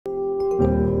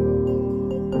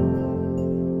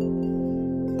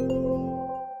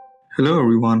Hello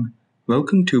everyone,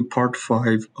 welcome to part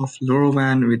 5 of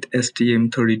LoRaWAN with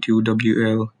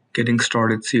STM32WL Getting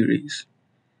Started series.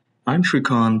 I'm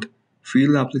Shrikant,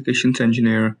 Field Applications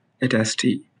Engineer at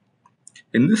ST.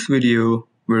 In this video,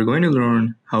 we're going to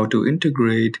learn how to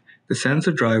integrate the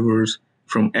sensor drivers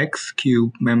from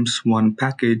X-Cube MEMS1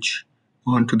 package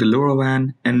onto the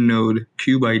LoRaWAN end node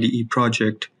CubeIDE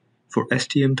project for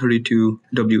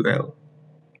STM32WL.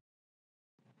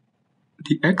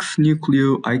 The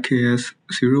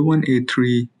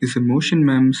X-NUCLEO-IKS01A3 is a motion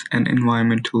MEMS and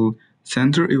environmental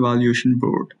sensor evaluation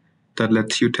board that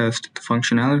lets you test the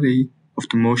functionality of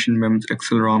the motion MEMS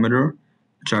accelerometer,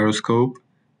 gyroscope,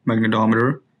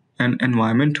 magnetometer, and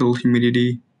environmental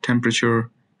humidity, temperature,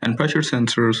 and pressure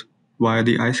sensors via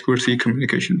the I2C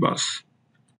communication bus.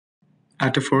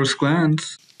 At a first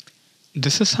glance,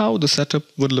 this is how the setup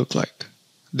would look like.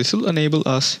 This will enable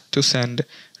us to send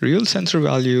real sensor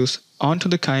values onto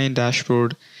the Cayenne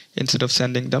dashboard instead of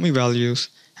sending dummy values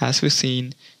as we've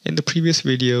seen in the previous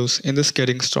videos in this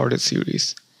Getting Started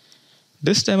series.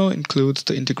 This demo includes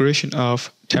the integration of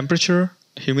temperature,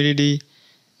 humidity,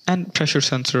 and pressure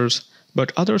sensors,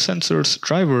 but other sensors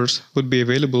drivers would be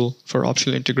available for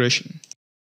optional integration.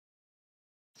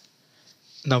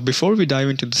 Now before we dive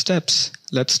into the steps,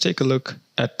 let's take a look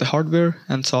at the hardware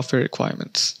and software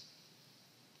requirements.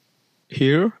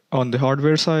 Here on the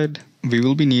hardware side, we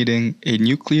will be needing a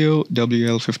Nucleo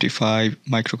WL55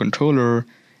 microcontroller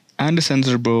and a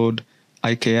sensor board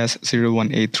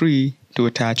IKS01A3 to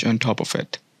attach on top of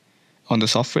it. On the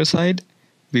software side,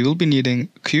 we will be needing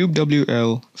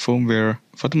CubeWL firmware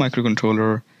for the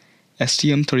microcontroller,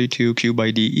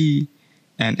 STM32CubeIDE,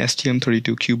 and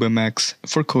STM32CubeMX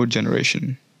for code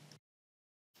generation.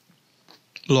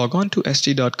 Log on to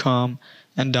st.com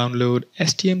and download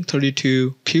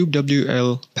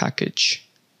STM32CubeWL package.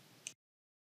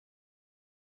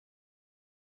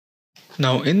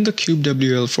 Now in the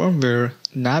CubeWL firmware,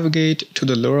 navigate to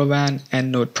the LoRaWAN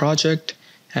EndNode project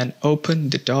and open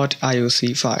the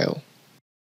 .ioc file.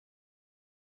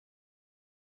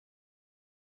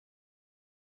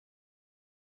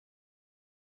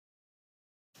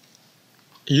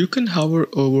 You can hover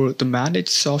over the Manage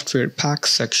Software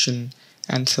Packs section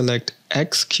and select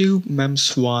X-Cube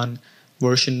MEMS1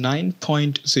 version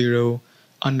 9.0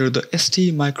 under the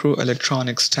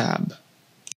STMicroelectronics tab.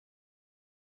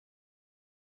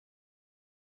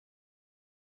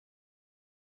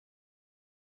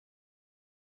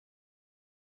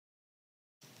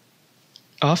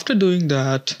 After doing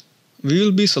that, we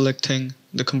will be selecting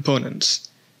the components,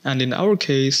 and in our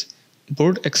case,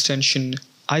 board extension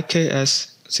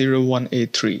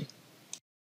IKS01A3.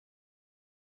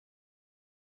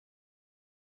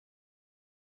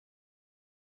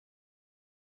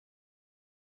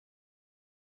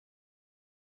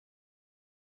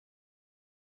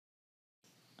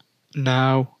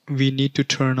 Now we need to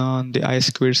turn on the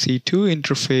I2C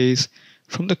interface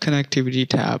from the Connectivity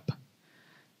tab.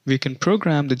 We can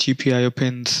program the GPIO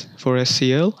pins for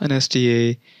SCL and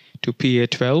SDA to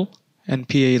PA12 and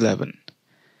PA11,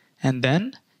 and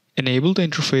then enable the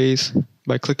interface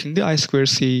by clicking the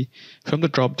I2C from the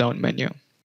drop-down menu.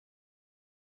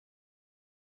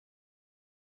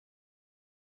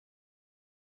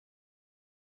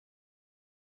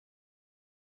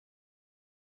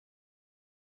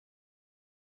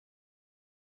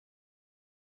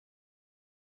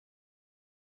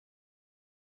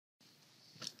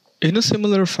 In a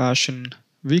similar fashion,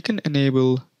 we can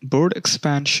enable board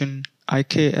expansion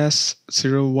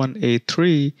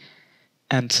IKS01A3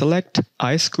 and select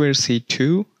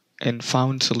I2C2 in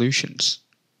Found Solutions.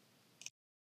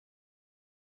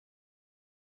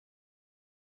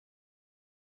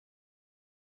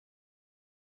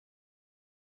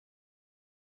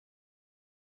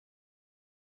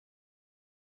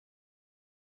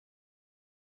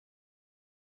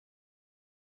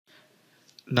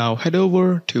 Now head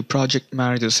over to Project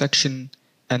Manager section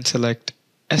and select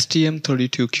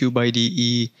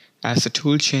STM32CubeIDE as the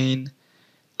toolchain,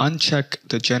 uncheck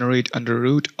the Generate Under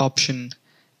Root option,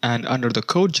 and under the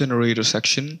Code Generator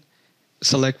section,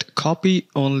 select Copy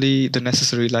only the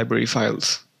necessary library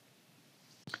files.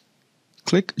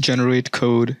 Click Generate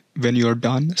Code when you are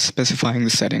done specifying the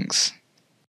settings.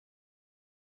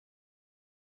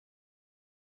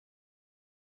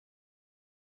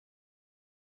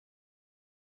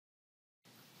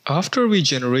 After we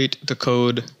generate the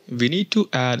code, we need to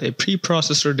add a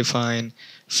preprocessor define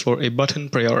for a button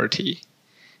priority.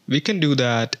 We can do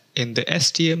that in the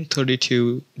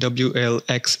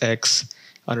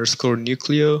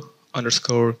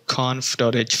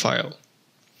STM32WLXX_nucleo_conf.h file.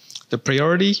 The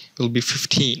priority will be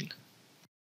 15.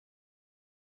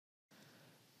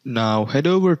 Now head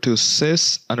over to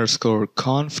sys_conf.h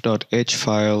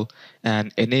file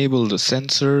and enable the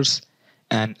sensors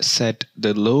and set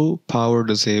the low power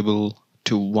disable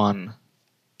to 1.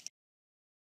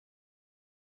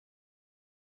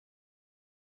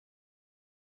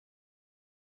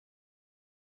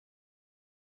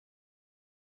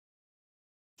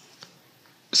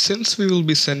 Since we will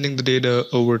be sending the data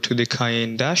over to the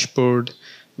Cayenne dashboard,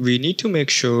 we need to make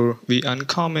sure we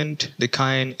uncomment the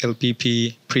Cayenne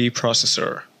LPP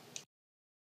preprocessor.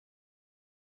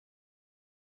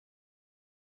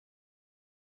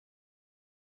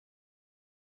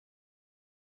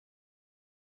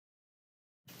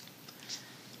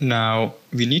 Now,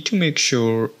 we need to make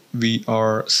sure we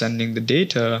are sending the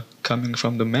data coming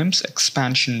from the MEMS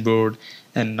expansion board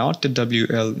and not the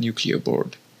WL-NUCLEO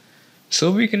board. So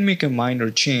we can make a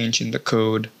minor change in the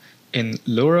code in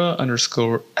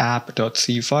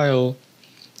LoRa_app.c file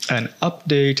and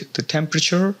update the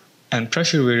temperature and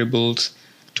pressure variables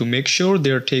to make sure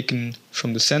they are taken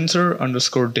from the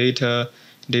sensor_data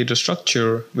data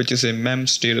structure, which is a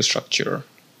MEMS data structure.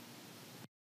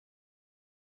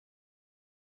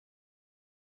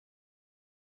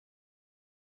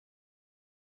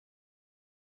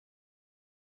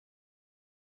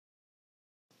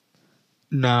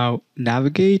 Now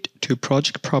navigate to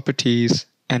project properties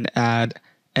and add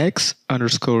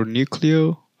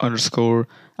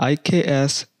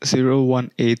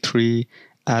X-NUCLEO-IKS01A3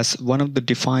 as one of the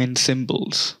defined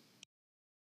symbols.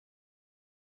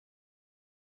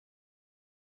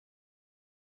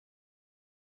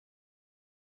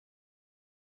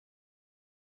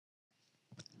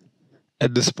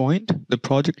 At this point, the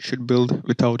project should build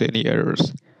without any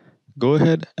errors. Go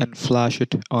ahead and flash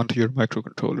it onto your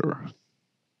microcontroller.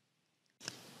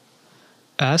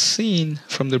 As seen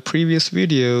from the previous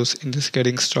videos in this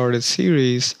Getting Started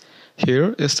series,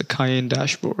 here is the Cayenne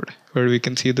dashboard where we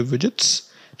can see the widgets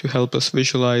to help us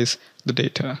visualize the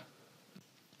data.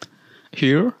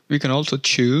 Here we can also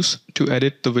choose to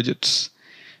edit the widgets.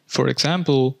 For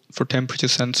example, for temperature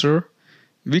sensor,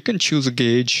 we can choose a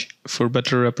gauge for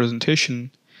better representation,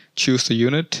 choose the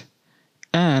unit,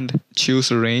 and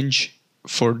choose a range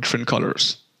for different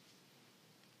colors.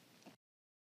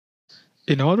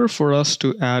 In order for us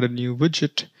to add a new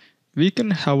widget, we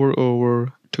can hover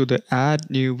over to the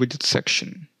Add New Widget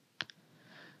section.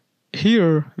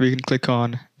 Here we can click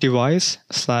on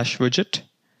Device/Widget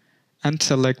and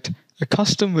select a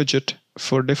custom widget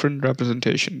for different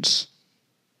representations.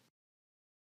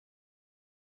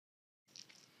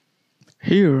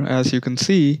 Here, as you can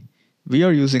see, we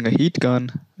are using a heat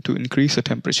gun to increase the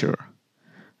temperature.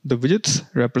 The widgets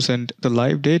represent the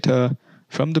live data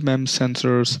from the MEMS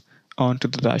sensors onto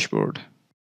the dashboard.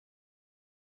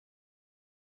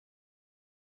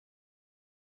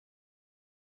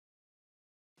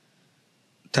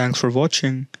 Thanks for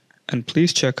watching, and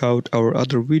please check out our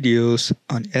other videos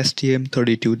on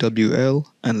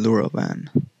STM32WL and LoRaWAN.